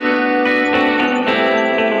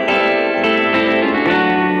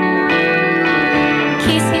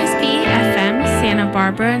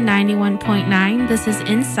Barbara 91.9. This is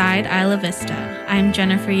Inside Isla Vista. I'm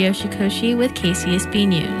Jennifer Yoshikoshi with KCSB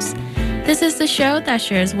News. This is the show that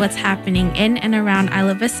shares what's happening in and around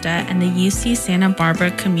Isla Vista and the UC Santa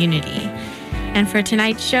Barbara community. And for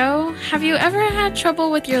tonight's show, have you ever had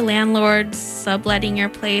trouble with your landlord subletting your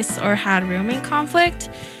place or had roommate conflict?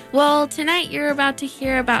 Well, tonight you're about to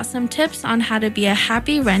hear about some tips on how to be a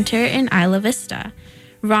happy renter in Isla Vista.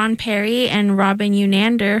 Ron Perry and Robin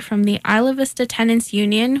Unander from the Isla Vista Tenants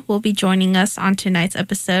Union will be joining us on tonight's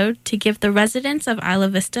episode to give the residents of Isla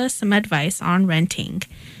Vista some advice on renting.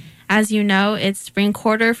 As you know, it's spring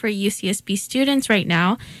quarter for UCSB students right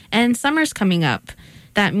now, and summer's coming up.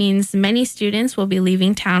 That means many students will be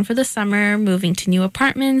leaving town for the summer, moving to new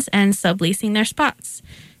apartments, and subleasing their spots.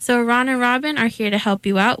 So Ron and Robin are here to help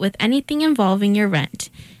you out with anything involving your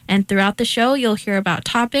rent. And throughout the show, you'll hear about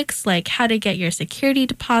topics like how to get your security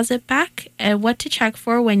deposit back, and what to check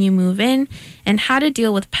for when you move in, and how to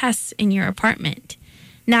deal with pests in your apartment.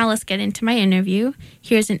 Now let's get into my interview.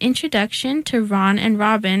 Here's an introduction to Ron and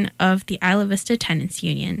Robin of the Isla Vista Tenants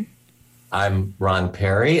Union. I'm Ron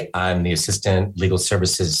Perry. I'm the Assistant Legal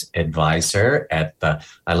Services Advisor at the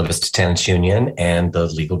Isla Vista Tenants Union and the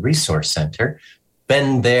Legal Resource Center.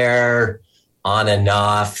 Been there on and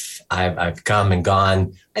off. I've come and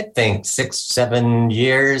gone, I think 6-7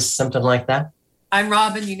 years, something like that. I'm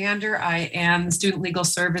Robin Unander. I am the Student Legal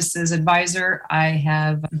Services Advisor. I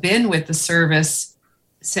have been with the service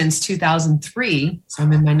since 2003, so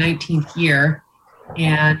I'm in my 19th year,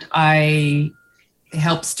 and I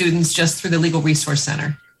help students just through the Legal Resource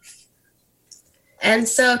Center. And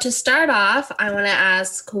so to start off, I want to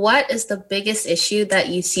ask, what is the biggest issue that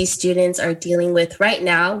you see students are dealing with right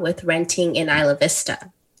now with renting in Isla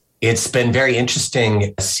Vista? It's been very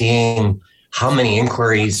interesting seeing how many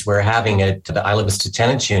inquiries we're having at the Isla Vista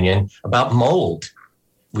Tenants Union about mold.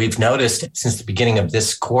 We've noticed since the beginning of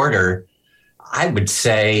this quarter, I would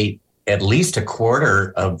say at least a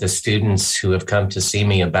quarter of the students who have come to see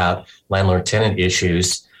me about landlord-tenant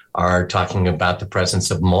issues are talking about the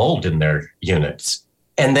presence of mold in their units.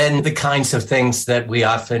 And then the kinds of things that we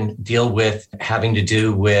often deal with having to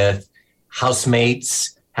do with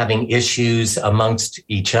housemates having issues amongst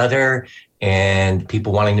each other and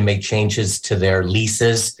people wanting to make changes to their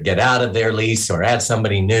leases, get out of their lease or add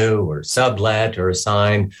somebody new or sublet or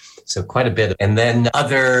assign. So quite a bit. And then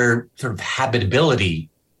other sort of habitability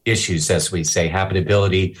issues, as we say,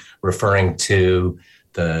 habitability referring to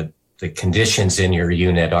the conditions in your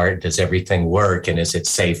unit. Does everything work, and is it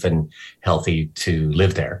safe and healthy to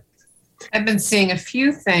live there? I've been seeing a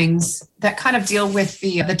few things that kind of deal with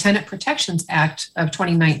the Tenant Protections Act of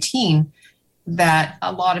 2019 that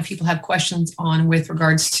a lot of people have questions on with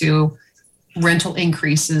regards to rental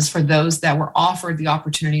increases for those that were offered the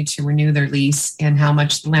opportunity to renew their lease and how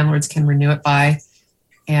much the landlords can renew it by.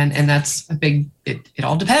 And that's a big, it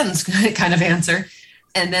all depends kind of answer.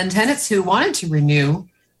 And then tenants who wanted to renew,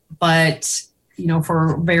 but,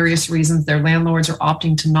 for various reasons, their landlords are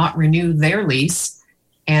opting to not renew their lease.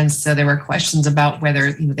 And so there were questions about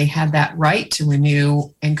whether, they had that right to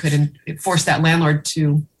renew and could force that landlord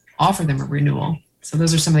to offer them a renewal. So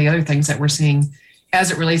those are some of the other things that we're seeing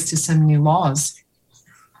as it relates to some new laws.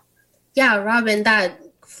 Yeah, Robin, that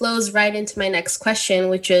flows right into my next question,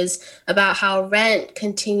 which is about how rent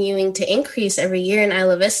continuing to increase every year in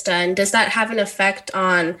Isla Vista. And does that have an effect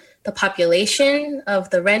on the population of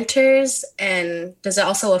the renters? And does it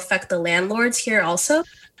also affect the landlords here also?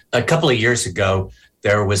 A couple of years ago,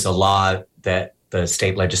 there was a law that the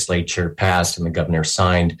state legislature passed and the governor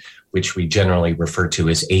signed, which we generally refer to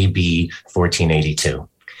as AB 1482.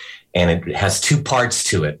 And it has two parts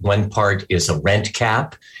to it. One part is a rent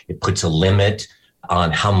cap. It puts a limit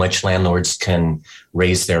on how much landlords can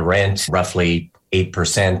raise their rent, roughly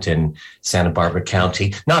 8% in Santa Barbara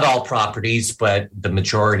County. Not all properties, but the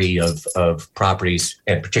majority of properties,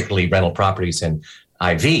 and particularly rental properties in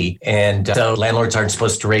IV. And so landlords aren't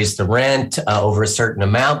supposed to raise the rent over a certain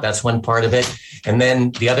amount. That's one part of it. And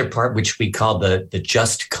then the other part, which we call the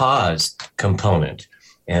just cause component.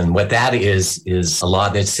 And what that is a law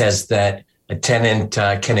that says that a tenant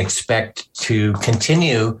can expect to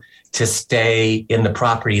continue to stay in the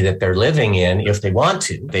property that they're living in if they want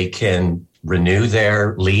to. They can renew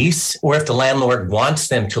their lease, or if the landlord wants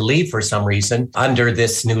them to leave for some reason, under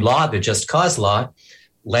this new law, the Just Cause law,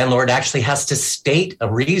 landlord actually has to state a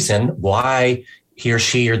reason why he or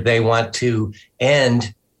she or they want to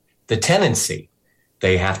end the tenancy.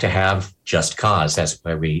 They have to have just cause. That's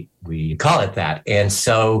why we call it that. And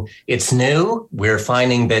so it's new. We're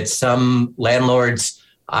finding that some landlords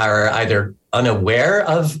are either unaware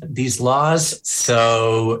of these laws.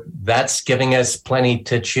 So that's giving us plenty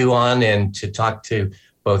to chew on and to talk to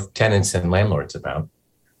both tenants and landlords about.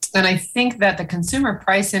 And I think that the consumer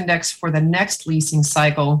price index for the next leasing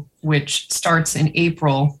cycle, which starts in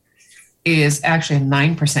April, is actually a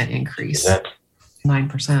 9% increase.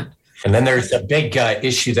 9%. And then there's a big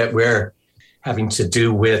issue that we're having to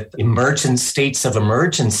do with emergent states of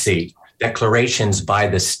emergency, declarations by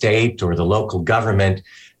the state or the local government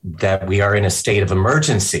that we are in a state of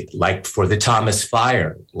emergency, like for the Thomas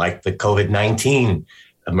Fire, like the COVID-19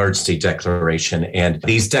 emergency declaration. And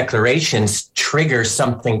these declarations trigger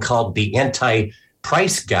something called the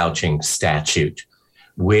anti-price gouging statute,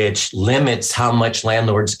 which limits how much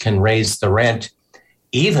landlords can raise the rent,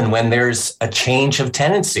 even when there's a change of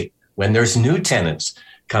tenancy, when there's new tenants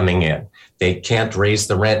coming in. They can't raise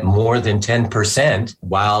the rent more than 10%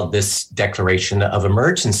 while this declaration of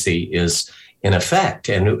emergency is in effect.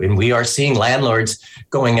 And we are seeing landlords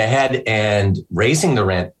going ahead and raising the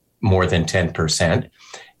rent more than 10%.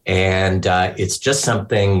 And it's just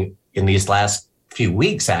something in these last few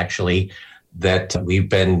weeks, actually, that we've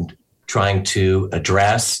been trying to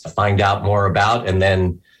address, find out more about, and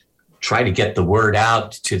then try to get the word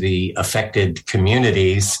out to the affected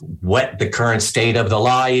communities what the current state of the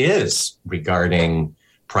law is regarding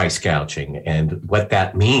price gouging and what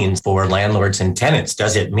that means for landlords and tenants.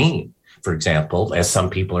 Does it mean, for example, as some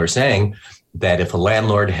people are saying, that if a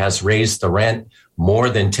landlord has raised the rent more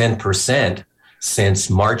than 10% since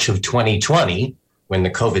March of 2020, when the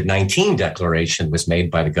COVID-19 declaration was made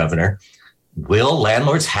by the governor, will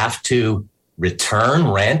landlords have to return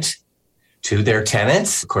rent to their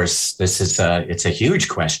tenants? Of course, this is it's a huge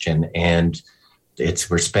question, and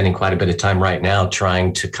we're spending quite a bit of time right now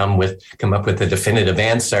trying to come up with a definitive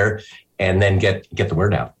answer and then get the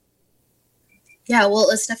word out. Yeah, well,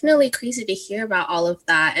 it's definitely crazy to hear about all of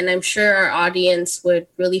that, and I'm sure our audience would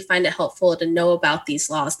really find it helpful to know about these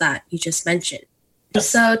laws that you just mentioned.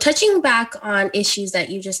 So touching back on issues that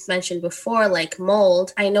you just mentioned before, like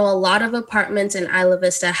mold, I know a lot of apartments in Isla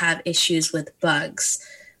Vista have issues with bugs,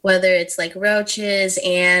 whether it's like roaches,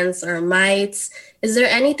 ants, or mites. Is there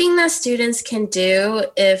anything that students can do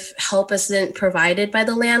if help isn't provided by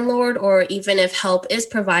the landlord, or even if help is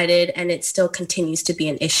provided and it still continues to be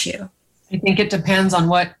an issue? I think it depends on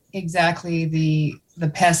what exactly the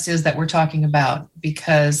pest is that we're talking about,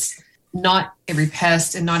 because not every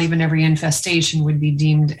pest and not even every infestation would be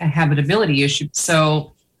deemed a habitability issue.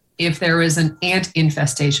 So if there is an ant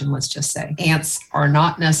infestation, let's just say, ants are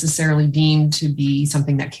not necessarily deemed to be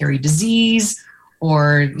something that carry disease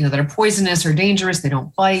or, that are poisonous or dangerous. They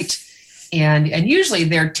don't bite. And usually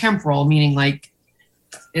they're temporal, meaning like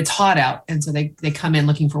it's hot out. And so they come in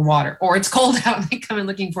looking for water, or it's cold out and they come in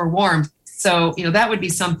looking for warmth. So, that would be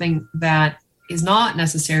something that is not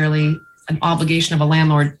necessarily an obligation of a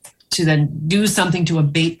landlord to then do something to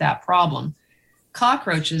abate that problem.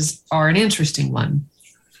 Cockroaches are an interesting one,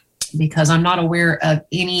 because I'm not aware of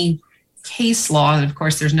any case law. And of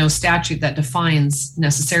course, there's no statute that defines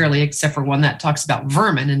necessarily, except for one that talks about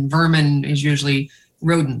vermin, and vermin is usually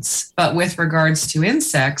rodents. But with regards to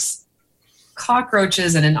insects,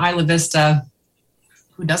 cockroaches, and in Isla Vista,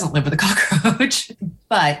 who doesn't live with a cockroach?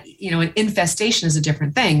 But, an infestation is a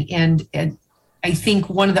different thing. And I think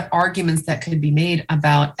one of the arguments that could be made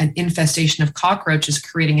about an infestation of cockroaches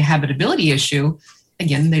creating a habitability issue,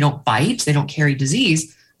 again, they don't bite, they don't carry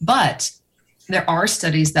disease, but there are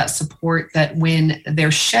studies that support that when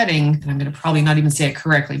they're shedding, and I'm going to probably not even say it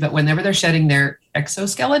correctly, but whenever they're shedding their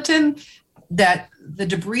exoskeleton, that the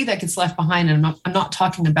debris that gets left behind, and I'm not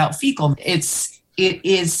talking about fecal, it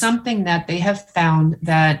is something that they have found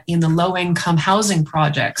that in the low-income housing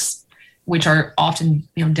projects, which are often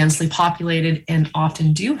densely populated and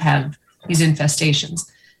often do have these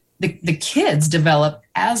infestations, the kids develop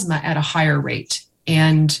asthma at a higher rate.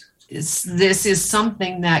 And this is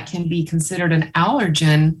something that can be considered an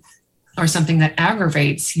allergen or something that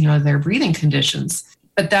aggravates, their breathing conditions.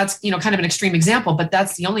 But that's, kind of an extreme example, but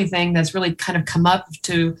that's the only thing that's really kind of come up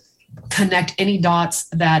to connect any dots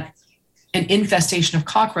that an infestation of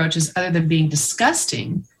cockroaches, other than being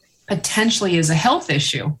disgusting, potentially is a health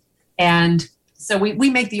issue. And so we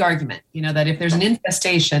make the argument, that if there's an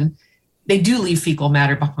infestation, they do leave fecal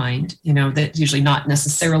matter behind, that's usually not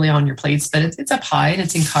necessarily on your plates, but it's up high and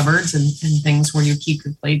it's in cupboards and things where you keep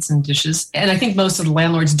your plates and dishes. And I think most of the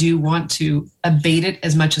landlords do want to abate it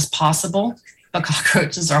as much as possible, but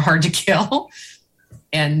cockroaches are hard to kill.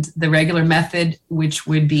 And the regular method, which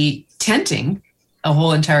would be tenting a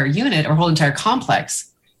whole entire unit or whole entire complex,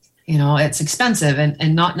 it's expensive,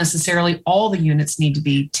 and not necessarily all the units need to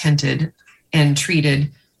be tented and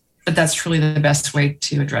treated but that's truly the best way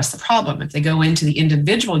to address the problem. If they go into the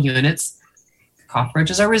individual units,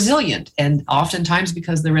 cockroaches are resilient. And oftentimes,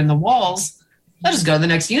 because they're in the walls, they'll just go to the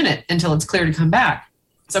next unit until it's clear to come back.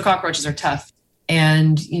 So cockroaches are tough.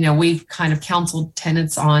 And, we've kind of counseled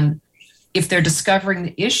tenants on, if they're discovering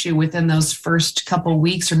the issue within those first couple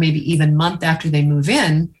weeks or maybe even month after they move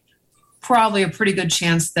in, probably a pretty good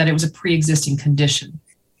chance that it was a pre-existing condition.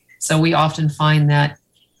 So we often find that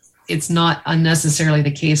it's not unnecessarily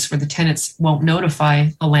the case where the tenants won't notify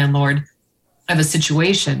a landlord of a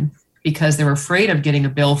situation because they're afraid of getting a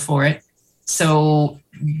bill for it. So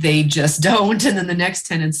they just don't. And then the next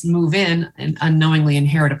tenants move in and unknowingly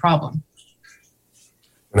inherit a problem.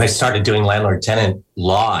 When I started doing landlord-tenant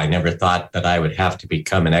law, I never thought that I would have to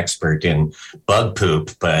become an expert in bug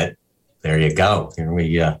poop, but there you go.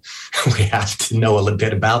 We have to know a little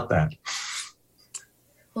bit about that.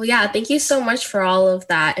 Well, yeah, thank you so much for all of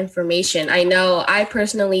that information. I know I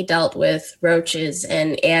personally dealt with roaches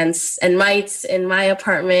and ants and mites in my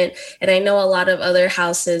apartment, and I know a lot of other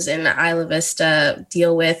houses in Isla Vista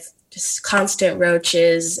deal with just constant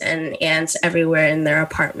roaches and ants everywhere in their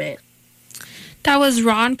apartment. That was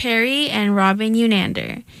Ron Perry and Robin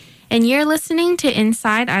Unander. And you're listening to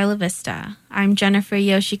Inside Isla Vista. I'm Jennifer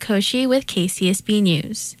Yoshikoshi with KCSB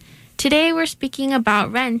News. Today we're speaking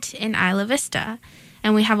about rent in Isla Vista.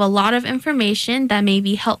 And we have a lot of information that may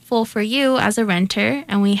be helpful for you as a renter.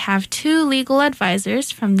 And we have two legal advisors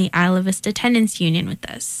from the Isla Vista Tenants Union with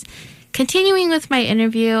us. Continuing with my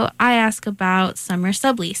interview, I ask about summer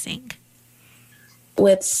subleasing.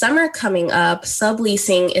 With summer coming up,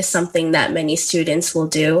 subleasing is something that many students will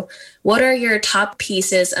do. What are your top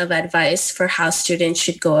pieces of advice for how students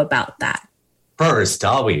should go about that? First,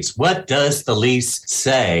 always, what does the lease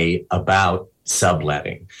say about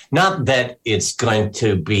subletting? Not that it's going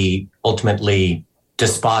to be ultimately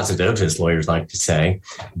dispositive, as lawyers like to say,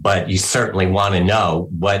 but you certainly want to know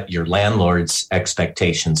what your landlord's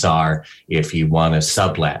expectations are if you want to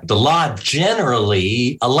sublet. The law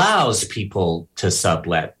generally allows people to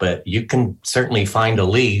sublet, but you can certainly find a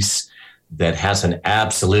lease that has an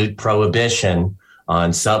absolute prohibition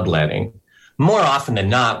on subletting. More often than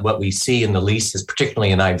not, what we see in the leases,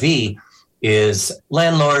 particularly in IV, is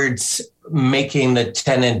landlords making the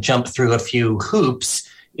tenant jump through a few hoops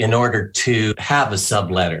in order to have a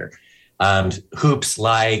subletter. Hoops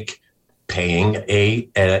like paying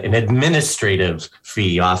an administrative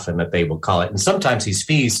fee, often that they will call it. And sometimes these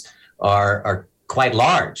fees are quite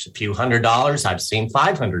large, a few $100. I've seen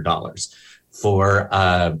 $500 for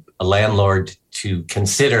a landlord to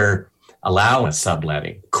consider allowing a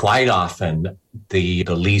subletting. Quite often, the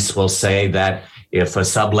lease will say that if a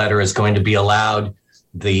subletter is going to be allowed,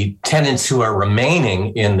 the tenants who are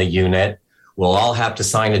remaining in the unit will all have to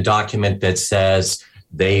sign a document that says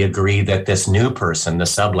they agree that this new person, the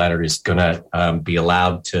subletter, is going to be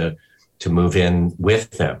allowed to move in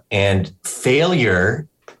with them. And failure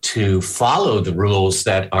to follow the rules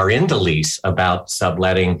that are in the lease about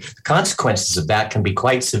subletting, the consequences of that can be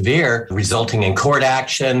quite severe, resulting in court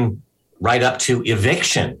action right up to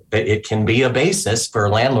eviction. It can be a basis for a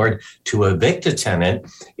landlord to evict a tenant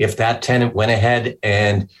if that tenant went ahead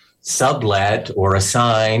and sublet or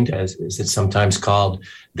assigned, as it's sometimes called,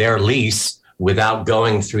 their lease without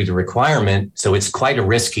going through the requirement. So it's quite a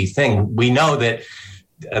risky thing. We know that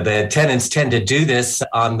the tenants tend to do this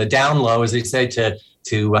on the down low, as they say, to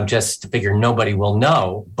just figure nobody will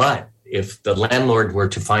know. But if the landlord were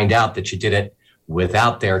to find out that you did it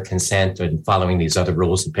without their consent and following these other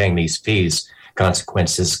rules and paying these fees,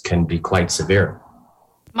 consequences can be quite severe.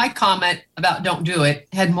 My comment about don't do it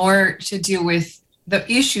had more to do with the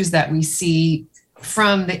issues that we see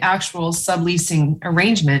from the actual subleasing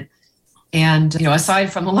arrangement. And,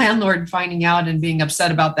 aside from the landlord finding out and being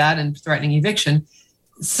upset about that and threatening eviction,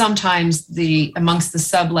 sometimes amongst the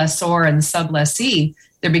sublessor and the sublessee,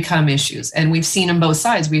 there become issues. And we've seen on both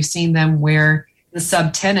sides. We've seen them where the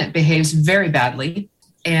subtenant behaves very badly,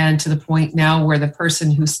 and to the point now where the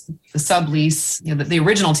person who's the sublease, the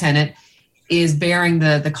original tenant, is bearing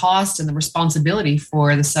the cost and the responsibility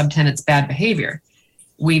for the subtenant's bad behavior.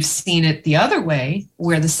 We've seen it the other way,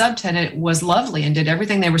 where the subtenant was lovely and did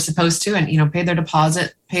everything they were supposed to, and paid their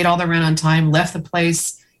deposit, paid all their rent on time, left the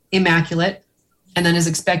place immaculate, and then is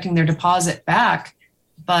expecting their deposit back,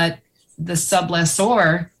 but the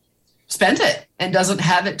sublessor spent it and doesn't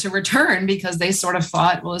have it to return because they sort of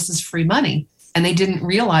thought, well, this is free money. And they didn't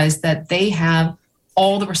realize that they have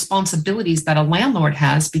all the responsibilities that a landlord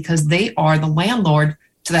has because they are the landlord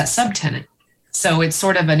to that subtenant. So it's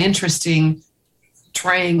sort of an interesting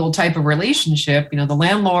triangle type of relationship. The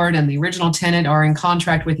landlord and the original tenant are in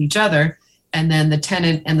contract with each other. and then the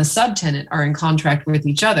tenant and the subtenant are in contract with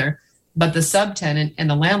each other, but the subtenant and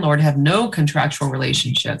the landlord have no contractual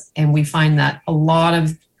relationship. And we find that a lot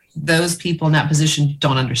of those people in that position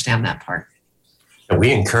don't understand that part.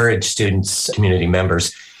 We encourage students, community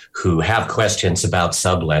members who have questions about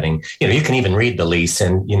subletting. You can even read the lease,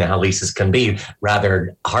 and you know how leases can be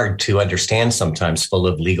rather hard to understand sometimes, full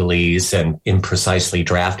of legalese and imprecisely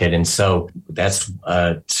drafted. And so that's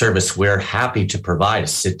a service we're happy to provide,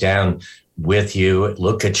 sit down with you,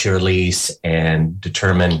 look at your lease and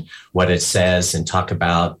determine what it says and talk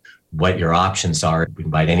about what your options are. We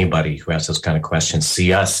invite anybody who has those kind of questions,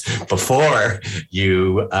 see us before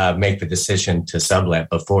you make the decision to sublet,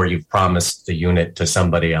 before you've promised the unit to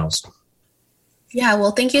somebody else. Yeah,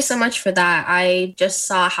 well, thank you so much for that. I just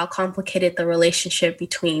saw how complicated the relationship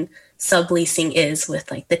between subleasing is with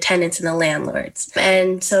like the tenants and the landlords.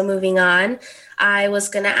 And so moving on, I was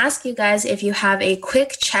going to ask you guys if you have a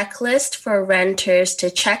quick checklist for renters to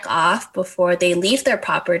check off before they leave their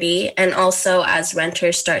property. And also as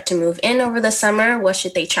renters start to move in over the summer, what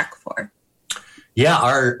should they check for? Yeah,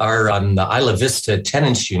 our on the Isla Vista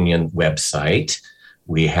Tenants Union website,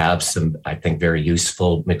 we have some, I think, very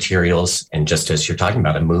useful materials. And just as you're talking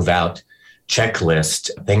about, a move out checklist,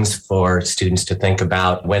 things for students to think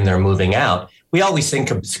about when they're moving out. We always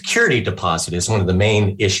think of security deposit as one of the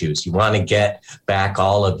main issues. You want to get back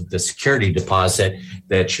all of the security deposit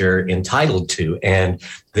that you're entitled to. And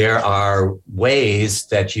there are ways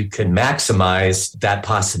that you can maximize that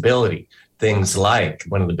possibility. Things like,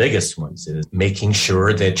 one of the biggest ones is making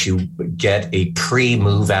sure that you get a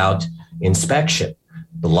pre-move out inspection.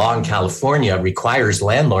 The law in California requires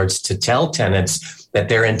landlords to tell tenants that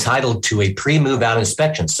they're entitled to a pre-move out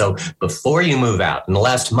inspection. So before you move out, in the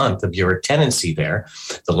last month of your tenancy there,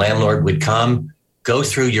 the landlord would come, go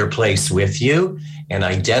through your place with you and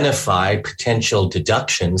identify potential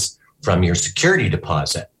deductions from your security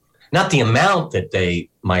deposit. Not the amount that they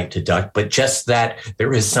might deduct, but just that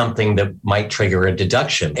there is something that might trigger a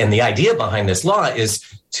deduction. And the idea behind this law is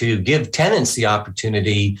to give tenants the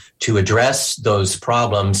opportunity to address those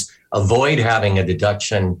problems, avoid having a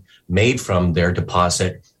deduction made from their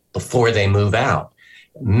deposit before they move out.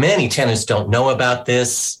 Many tenants don't know about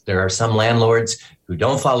this. There are some landlords who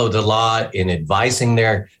don't follow the law in advising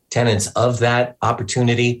their tenants of that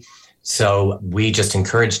opportunity. So we just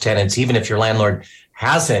encourage tenants, even if your landlord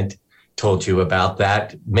hasn't told you about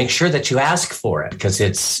that, make sure that you ask for it, because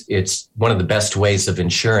it's one of the best ways of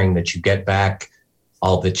ensuring that you get back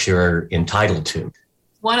all that you're entitled to.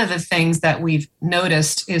 One of the things that we've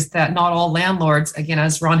noticed is that not all landlords, again,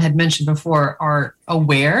 as Ron had mentioned before, are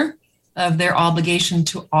aware of their obligation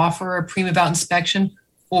to offer a pre-move out inspection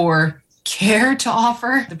or care to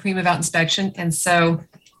offer the pre-move out inspection. And so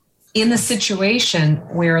in the situation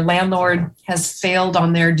where a landlord has failed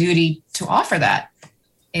on their duty to offer that,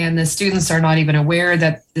 and the students are not even aware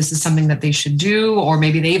that this is something that they should do, or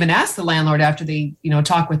maybe they even ask the landlord after they,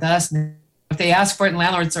 talk with us, and if they ask for it and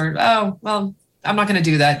landlords are, oh, well, I'm not going to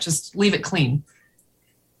do that, just leave it clean.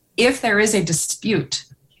 If there is a dispute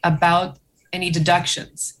about any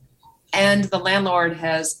deductions and the landlord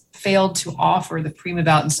has failed to offer the pre-move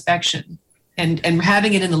out inspection, and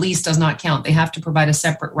having it in the lease does not count, they have to provide a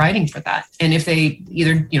separate writing for that. And if they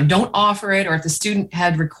either don't offer it, or if the student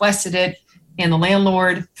had requested it and the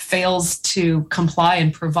landlord fails to comply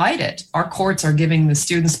and provide it, our courts are giving the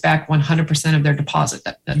students back 100% of their deposit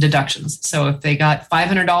deductions. So if they got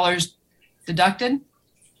 $500 deducted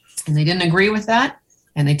and they didn't agree with that,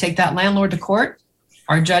 and they take that landlord to court,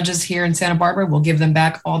 our judges here in Santa Barbara will give them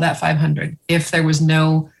back all that $500 if there was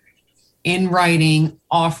no in writing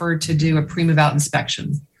offer to do a pre-move out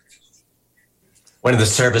inspection. One of the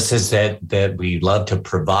services that we love to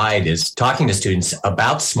provide is talking to students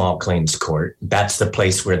about small claims court. That's the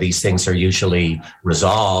place where these things are usually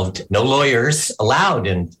resolved. No lawyers allowed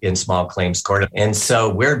in small claims court. And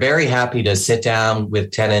so we're very happy to sit down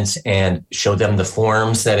with tenants and show them the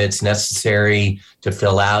forms that it's necessary to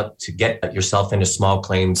fill out to get yourself into small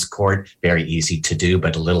claims court. Very easy to do,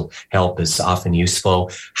 but a little help is often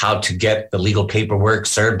useful. How to get the legal paperwork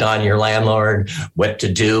served on your landlord, what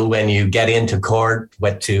to do when you get into court,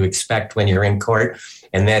 what to expect when you're in court,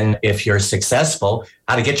 and then if you're successful,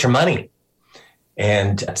 how to get your money.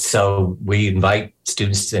 And so we invite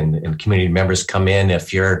students and community members come in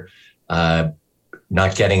if you're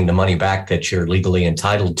not getting the money back that you're legally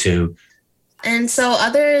entitled to. And so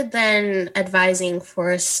other than advising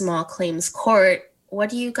for a small claims court, what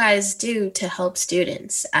do you guys do to help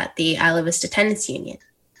students at the Isla Vista Tenants Union?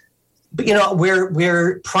 But,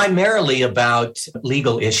 we're primarily about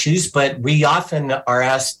legal issues, but we often are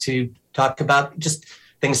asked to talk about just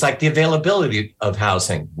things like the availability of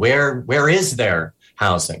housing. Where is there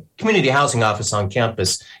housing? Community housing office on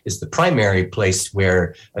campus is the primary place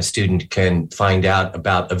where a student can find out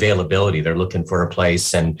about availability. They're looking for a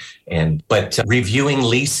place, but reviewing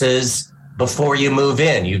leases before you move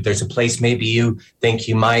in. There's a place maybe you think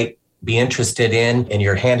you might be interested in, and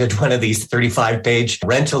you're handed one of these 35-page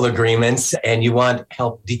rental agreements, and you want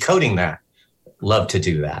help decoding that. Love to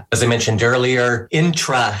do that. As I mentioned earlier,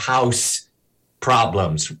 intra-house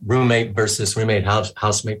problems, roommate versus roommate,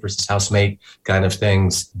 housemate versus housemate kind of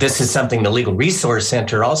things. This is something the Legal Resource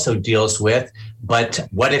Center also deals with. But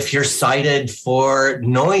what if you're cited for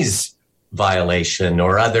noise violation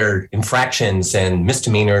or other infractions and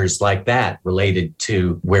misdemeanors like that related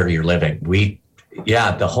to where you're living?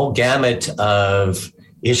 The whole gamut of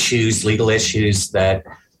issues, legal issues that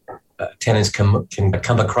tenants can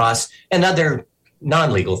come across, and other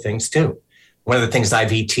non-legal things too. One of the things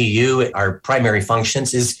IVTU, our primary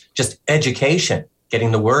functions, is just education,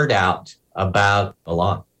 getting the word out about the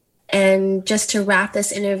law. And just to wrap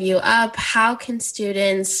this interview up, how can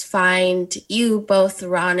students find you, both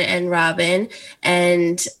Ron and Robin?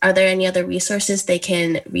 And are there any other resources they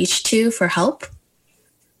can reach to for help?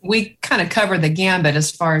 We kind of cover the gambit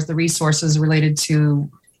as far as the resources related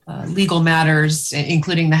to legal matters,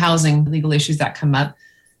 including the housing legal issues that come up.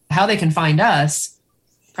 How they can find us,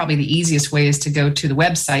 probably the easiest way is to go to the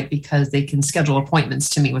website, because they can schedule appointments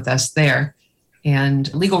to meet with us there.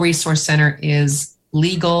 And Legal Resource Center is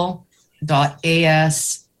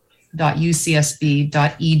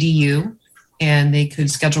legal.as.ucsb.edu, and they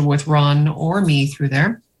could schedule with Ron or me through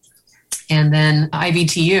there. And then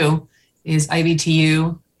IVTU is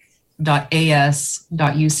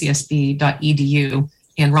ivtu.as.ucsb.edu,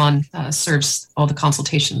 and Ron serves all the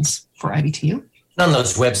consultations for IVTU. On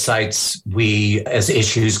those websites, as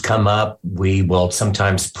issues come up, we will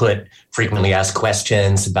sometimes put frequently asked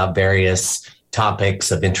questions about various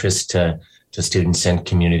topics of interest to students and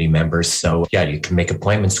community members. So you can make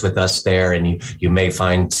appointments with us there, and you may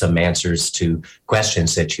find some answers to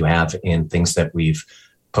questions that you have in things that we've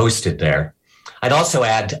posted there. I'd also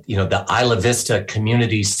add, the Isla Vista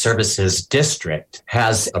Community Services District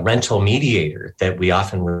has a rental mediator that we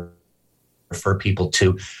often refer people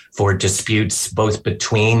to for disputes both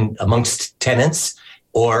amongst tenants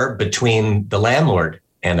or between the landlord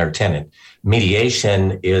and their tenant.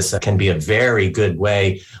 Mediation can be a very good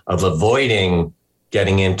way of avoiding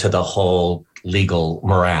getting into the whole legal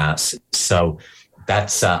morass. So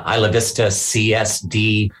that's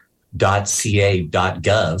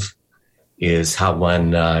ilavistacsd.ca.gov is how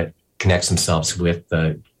one connects themselves with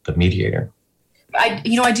the mediator. I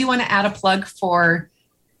do want to add a plug for,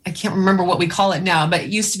 I can't remember what we call it now, but it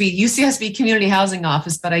used to be UCSB Community Housing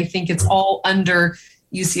Office, but I think it's all under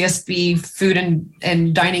UCSB Food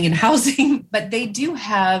and Dining and Housing. But they do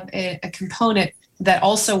have a component that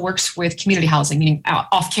also works with community housing, meaning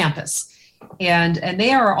off campus. And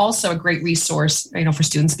they are also a great resource, for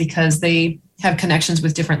students, because they have connections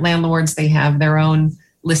with different landlords. They have their own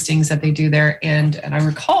listings that they do there. And I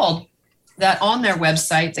recalled that on their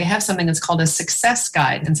website, they have something that's called a success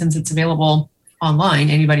guide. And since it's available online,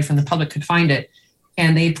 anybody from the public could find it.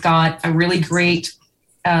 And they've got a really great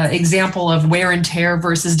example of wear and tear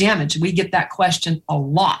versus damage. We get that question a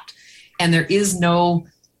lot. And there is no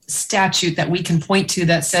statute that we can point to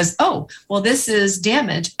that says, oh, well, this is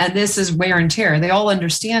damage and this is wear and tear. They all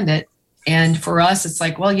understand it. And for us, it's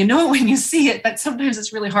like, well, you know it when you see it, but sometimes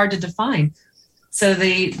it's really hard to define. So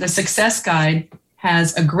the success guide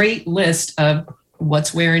has a great list of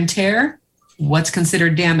what's wear and tear, what's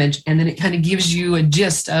considered damage, and then it kind of gives you a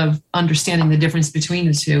gist of understanding the difference between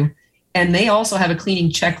the two. And they also have a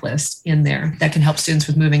cleaning checklist in there that can help students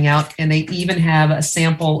with moving out. And they even have a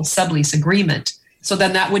sample sublease agreement. So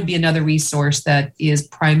then that would be another resource that is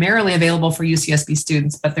primarily available for UCSB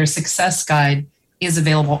students, but their success guide is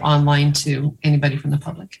available online to anybody from the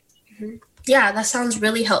public. Mm-hmm. Yeah, that sounds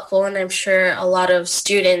really helpful. And I'm sure a lot of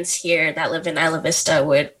students here that live in Isla Vista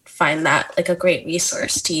would find that like a great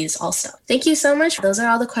resource to use also. Thank you so much. Those are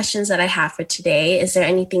all the questions that I have for today. Is there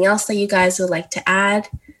anything else that you guys would like to add?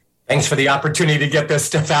 Thanks for the opportunity to get this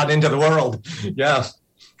stuff out into the world. Yeah.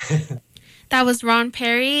 That was Ron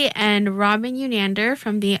Perry and Robin Unander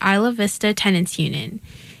from the Isla Vista Tenants Union.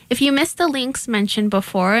 If you missed the links mentioned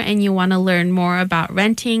before and you want to learn more about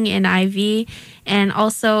renting in IV and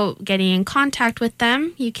also getting in contact with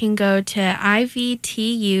them, you can go to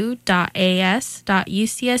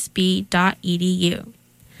ivtu.as.ucsb.edu.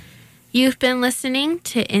 You've been listening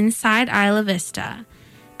to Inside Isla Vista.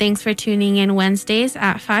 Thanks for tuning in Wednesdays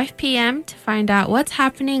at 5 p.m. to find out what's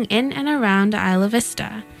happening in and around Isla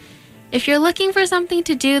Vista. If you're looking for something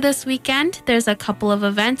to do this weekend, there's a couple of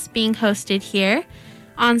events being hosted here.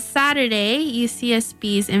 On Saturday,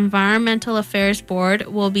 UCSB's Environmental Affairs Board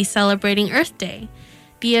will be celebrating Earth Day.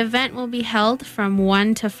 The event will be held from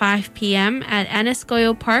 1 to 5 p.m. at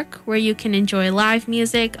Aniscoyo Park, where you can enjoy live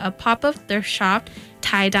music, a pop-up thrift shop,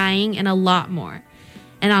 tie-dyeing, and a lot more.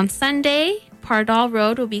 And on Sunday, Pardal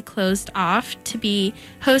Road will be closed off to be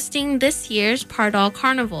hosting this year's Pardal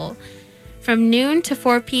Carnival. From noon to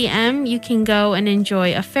 4 p.m., you can go and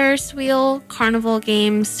enjoy a Ferris wheel, carnival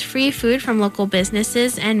games, free food from local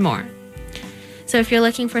businesses, and more. So if you're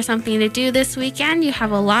looking for something to do this weekend, you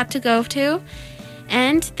have a lot to go to.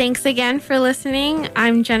 And thanks again for listening.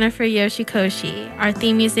 I'm Jennifer Yoshikoshi. Our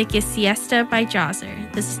theme music is Siesta by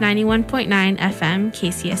Jawser. This is 91.9 FM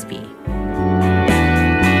KCSB.